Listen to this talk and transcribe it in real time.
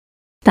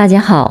大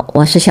家好，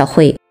我是小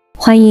慧，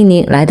欢迎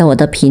您来到我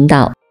的频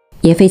道，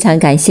也非常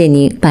感谢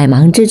您百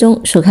忙之中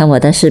收看我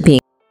的视频。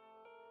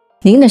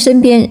您的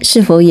身边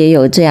是否也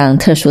有这样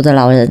特殊的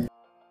老人？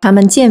他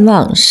们健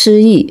忘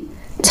失忆，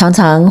常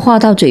常话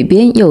到嘴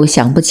边又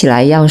想不起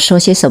来要说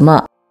些什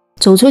么，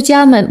走出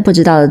家门不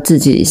知道自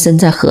己身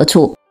在何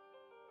处，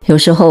有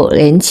时候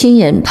连亲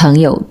人朋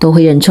友都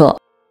会认错，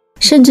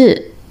甚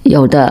至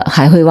有的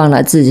还会忘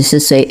了自己是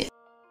谁。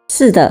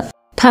是的，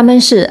他们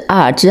是阿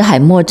尔兹海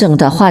默症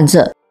的患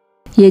者，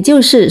也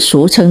就是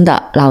俗称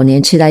的老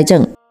年痴呆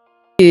症。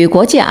据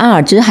国际阿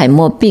尔兹海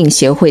默病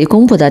协会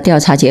公布的调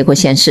查结果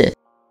显示，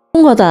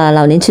中国的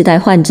老年痴呆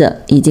患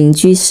者已经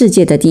居世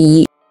界的第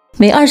一，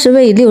每20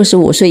位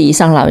65岁以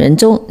上老人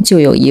中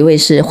就有1位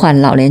是患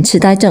老年痴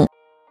呆症。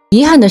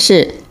遗憾的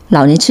是，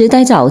老年痴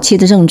呆早期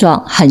的症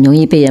状很容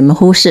易被人们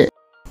忽视，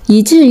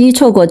以至于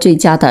错过最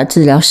佳的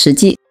治疗时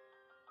机。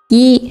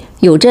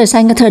有这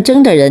3个特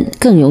征的人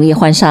更容易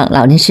患上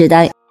老年痴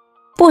呆。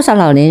不少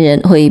老年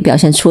人会表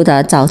现出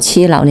的早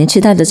期老年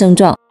痴呆的症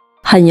状，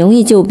很容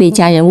易就被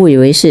家人误以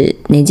为是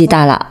年纪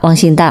大了，忘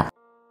性大，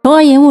从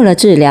而延误了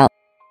治疗。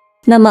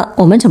那么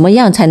我们怎么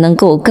样才能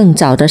够更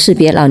早的识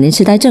别老年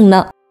痴呆症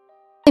呢？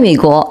在美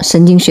国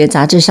神经学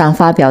杂志上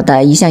发表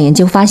的一项研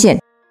究发现，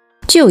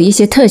具有一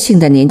些特性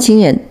的年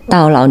轻人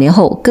到老年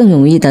后更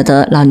容易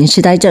得老年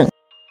痴呆症。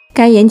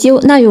该研究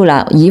纳入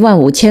了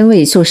15000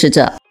位受试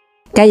者。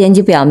该研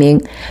究表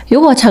明，如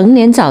果成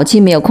年早期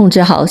没有控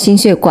制好心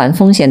血管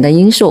风险的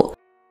因素，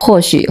或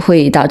许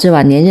会导致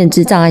晚年认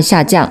知障碍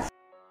下降，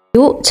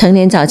如成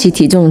年早期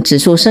体重指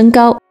数升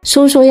高、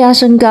收缩压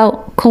升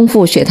高、空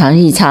腹血糖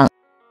异常。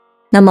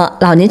那么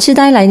老年痴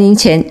呆来临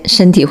前，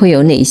身体会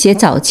有哪些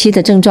早期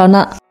的症状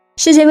呢？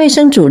世界卫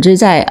生组织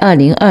在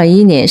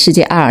2021年世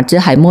界阿尔兹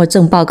海默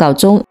症报告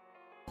中，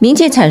明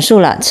确阐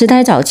述了痴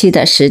呆早期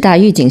的10大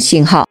预警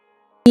信号。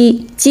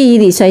记忆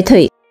力衰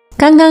退，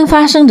刚刚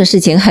发生的事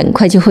情很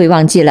快就会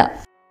忘记了。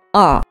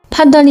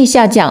判断力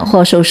下降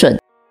或受损，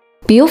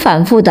比如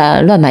反复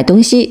的乱买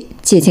东西、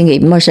借钱给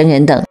陌生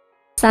人等。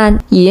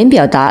语言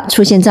表达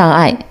出现障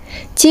碍，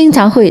经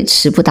常会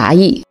词不达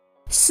意。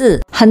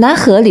很难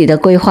合理的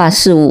规划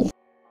事物，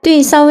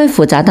对稍微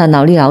复杂的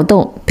脑力劳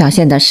动表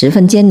现得十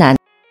分艰难。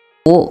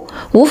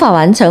无法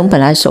完成本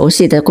来熟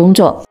悉的工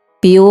作，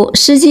比如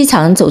司机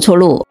常走错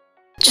路，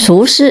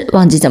厨师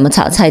忘记怎么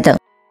炒菜等。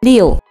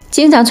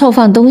经常错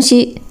放东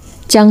西，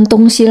将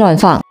东西乱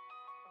放。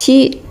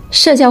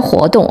社交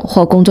活动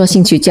或工作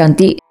兴趣降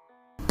低，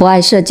不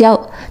爱社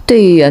交，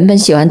对于原本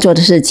喜欢做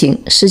的事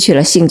情失去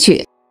了兴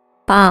趣。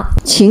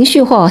情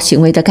绪或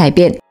行为的改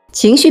变，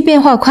情绪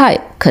变化快，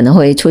可能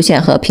会出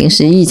现和平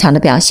时异常的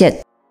表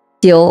现。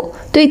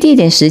对地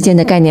点时间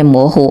的概念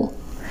模糊，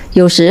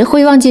有时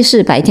会忘记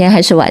是白天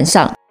还是晚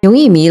上，容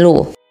易迷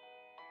路。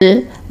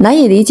难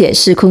以理解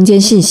是空间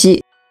信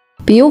息，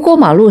比如过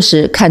马路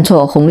时看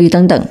错红绿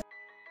灯等。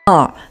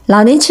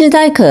老年痴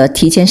呆可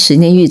提前10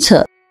年预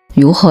测，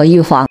如何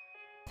预防？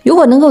如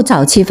果能够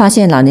早期发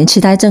现老年痴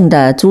呆症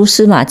的蛛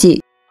丝马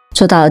迹，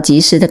做到及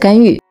时的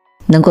干预，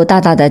能够大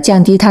大的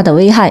降低它的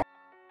危害。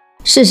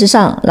事实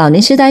上，老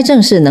年痴呆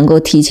症是能够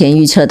提前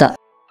预测的。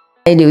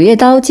在《柳叶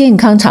刀健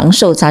康长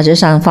寿》杂志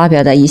上发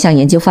表的一项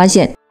研究发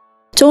现，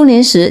中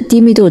年时低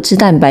密度脂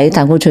蛋白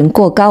胆固醇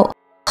过高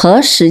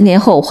和10年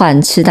后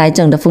患痴呆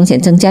症的风险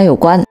增加有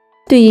关。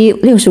对于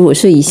65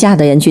岁以下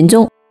的人群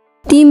中，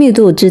低密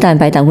度脂蛋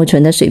白胆固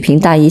醇的水平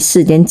大于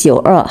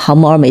 4.92 毫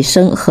摩尔每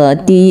升和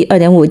低于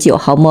 2.59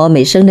 毫摩尔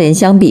每升的人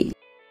相比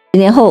，10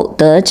年后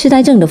得痴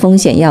呆症的风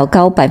险要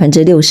高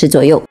 60%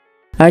 左右。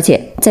而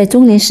且在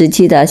中年时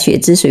期的血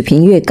脂水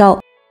平越高，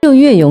就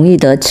越容易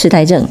得痴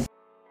呆症。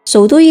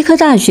首都医科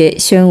大学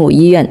宣武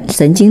医院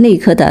神经内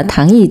科的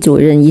唐毅主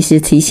任医师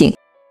提醒，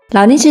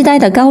老年痴呆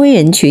的高危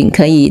人群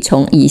可以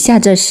从以下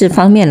这4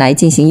方面来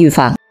进行预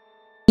防。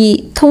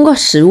通过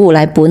食物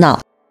来补脑。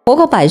活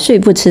过100岁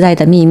不痴呆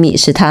的秘密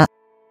是它。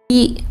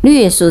绿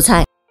叶蔬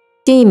菜，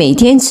建议每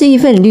天吃1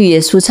份绿叶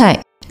蔬菜。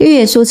绿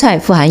叶蔬菜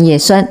富含叶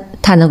酸，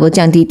它能够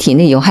降低体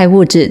内有害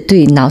物质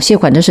对脑血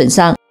管的损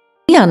伤，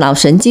营养脑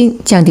神经，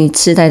降低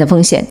痴呆的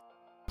风险。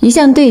一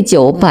项对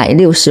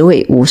960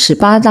位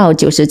58到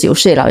99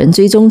岁老人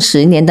追踪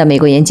10年的美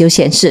国研究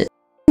显示，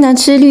经常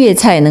吃绿叶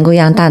菜能够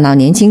让大脑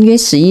年轻约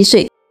11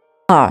岁。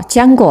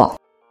浆果，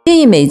建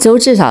议每周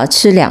至少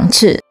吃2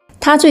次。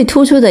它最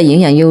突出的营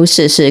养优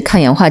势是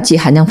抗氧化剂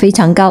含量非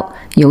常高，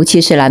尤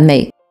其是蓝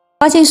莓，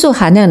花青素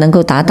含量能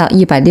够达到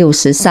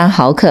163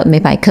毫克每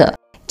100克，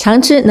常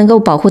吃能够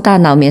保护大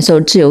脑免受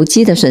自由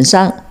基的损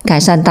伤，改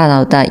善大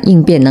脑的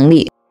应变能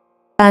力。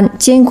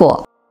坚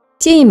果，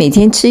建议每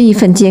天吃1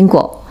份坚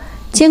果。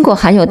坚果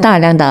含有大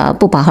量的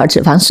不饱和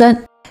脂肪酸，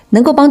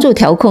能够帮助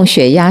调控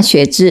血压、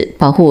血脂，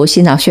保护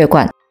心脑血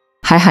管，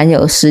还含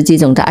有10几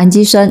种的氨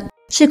基酸，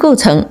是构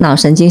成脑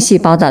神经细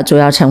胞的主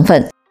要成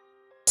分。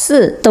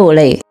豆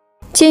类，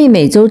建议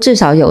每周至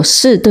少有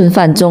4顿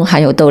饭中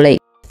含有豆类。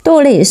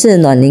豆类是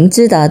卵磷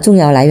脂的重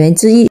要来源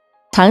之一，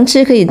常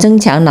吃可以增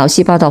强脑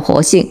细胞的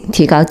活性，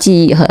提高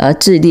记忆和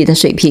智力的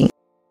水平。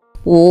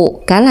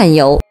橄榄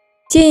油，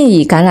建议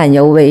以橄榄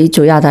油为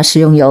主要的食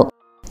用油，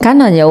橄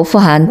榄油富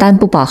含单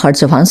不饱和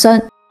脂肪酸，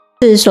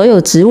是所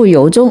有植物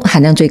油中含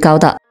量最高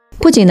的，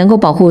不仅能够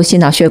保护心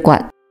脑血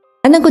管，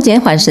还能够减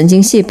缓神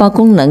经细胞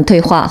功能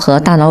退化和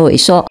大脑萎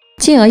缩，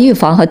进而预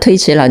防和推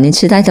迟老年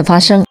痴呆的发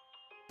生。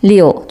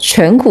6.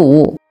 全谷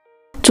物，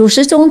主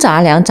食中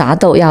杂粮杂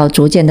豆要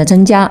逐渐的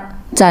增加，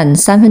占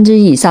1/3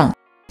以上。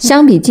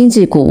相比精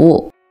致谷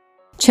物，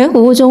全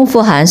谷物中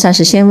富含膳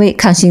食纤维、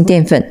抗性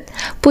淀粉，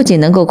不仅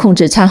能够控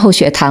制餐后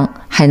血糖，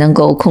还能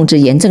够控制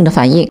炎症的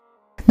反应，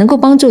能够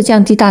帮助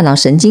降低大脑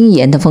神经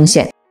炎的风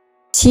险。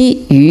7.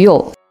 鱼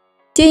肉，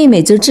建议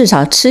每周至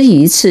少吃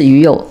1次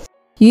鱼肉。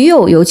鱼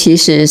肉尤其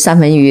是三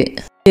文鱼、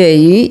鳕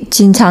鱼、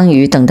金枪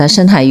鱼等的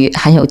深海鱼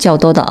含有较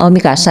多的欧米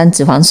伽3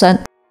脂肪酸，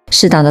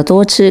适当的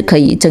多吃可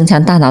以增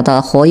强大脑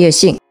的活跃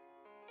性。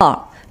2.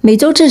 每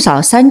周至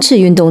少3次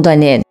运动锻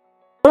炼。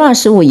除了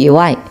食物以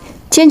外，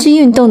坚持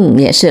运动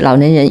也是老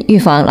年人预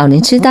防老年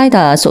痴呆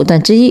的手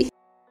段之一。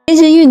坚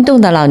持运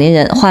动的老年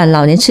人患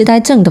老年痴呆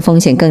症的风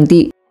险更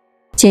低。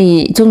建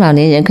议中老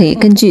年人可以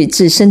根据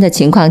自身的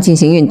情况进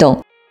行运动，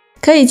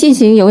可以进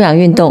行有氧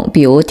运动，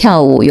比如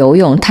跳舞、游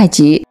泳、太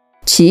极、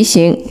骑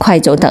行、快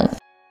走等，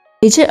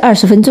每次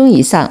20分钟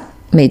以上，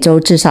每周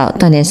至少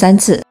锻炼3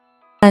次。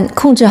3.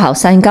 控制好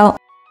三高，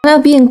糖尿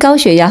病、高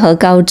血压和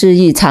高脂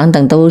异常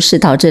等都是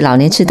导致老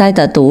年痴呆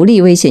的独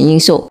立危险因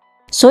素，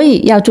所以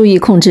要注意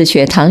控制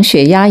血糖、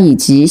血压以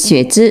及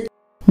血脂，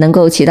能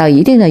够起到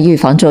一定的预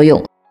防作用。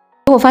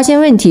如果发现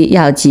问题，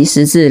要及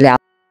时治疗。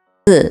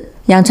4.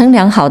 养成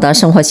良好的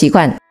生活习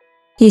惯，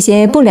一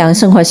些不良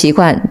生活习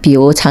惯，比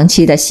如长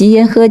期的吸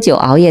烟、喝酒、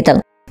熬夜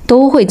等，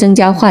都会增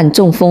加患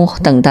中风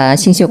等的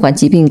心血管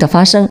疾病的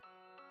发生，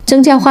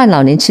增加患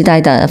老年痴呆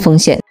的风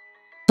险。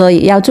所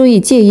以要注意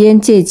戒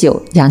烟戒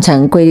酒，养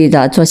成规律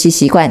的作息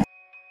习惯。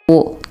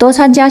5. 多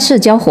参加社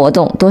交活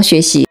动，多学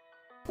习。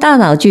大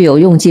脑具有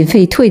用进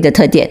废退的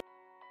特点，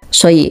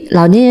所以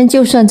老年人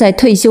就算在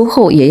退休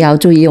后也要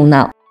注意用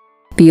脑，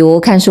比如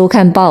看书、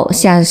看报、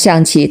下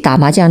象棋、打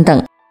麻将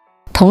等。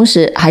同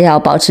时还要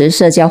保持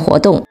社交活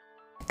动，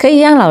可以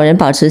让老人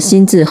保持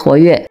心智活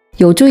跃，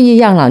有助于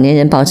让老年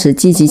人保持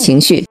积极情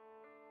绪。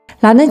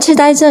老年痴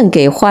呆症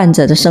给患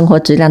者的生活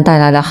质量带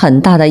来了很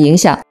大的影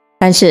响，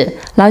但是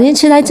老年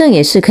痴呆症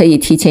也是可以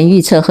提前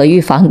预测和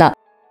预防的，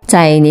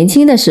在年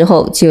轻的时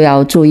候就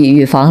要注意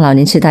预防老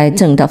年痴呆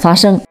症的发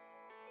生。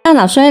大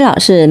脑衰老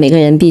是每个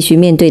人必须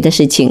面对的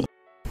事情，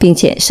并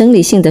且生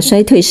理性的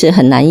衰退是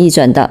很难逆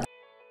转的，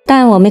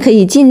但我们可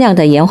以尽量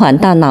的延缓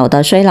大脑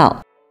的衰老。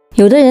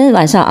有的人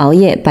晚上熬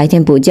夜，白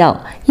天补觉，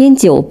烟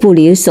酒不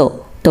离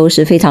手，都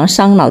是非常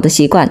伤脑的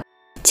习惯，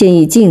建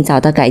议尽早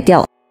的改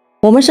掉。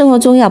我们生活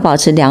中要保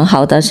持良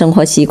好的生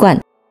活习惯，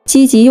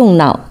积极用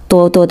脑，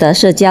多多的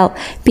社交，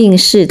并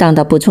适当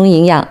的补充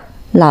营养，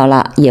老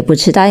了也不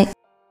痴呆。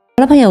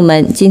好了，朋友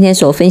们，今天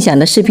所分享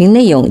的视频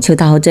内容就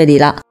到这里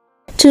了。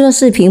制作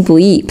视频不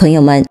易，朋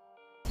友们，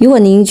如果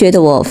您觉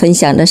得我分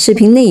享的视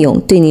频内容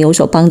对您有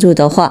所帮助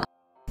的话，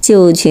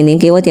就请您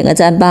给我点个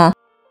赞吧。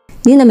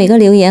您的每个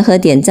留言和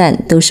点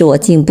赞都是我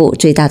进步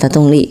最大的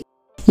动力，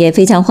也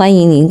非常欢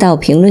迎您到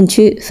评论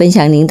区分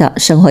享您的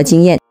生活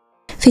经验。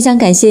非常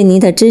感谢您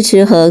的支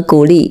持和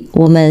鼓励，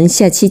我们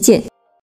下期见。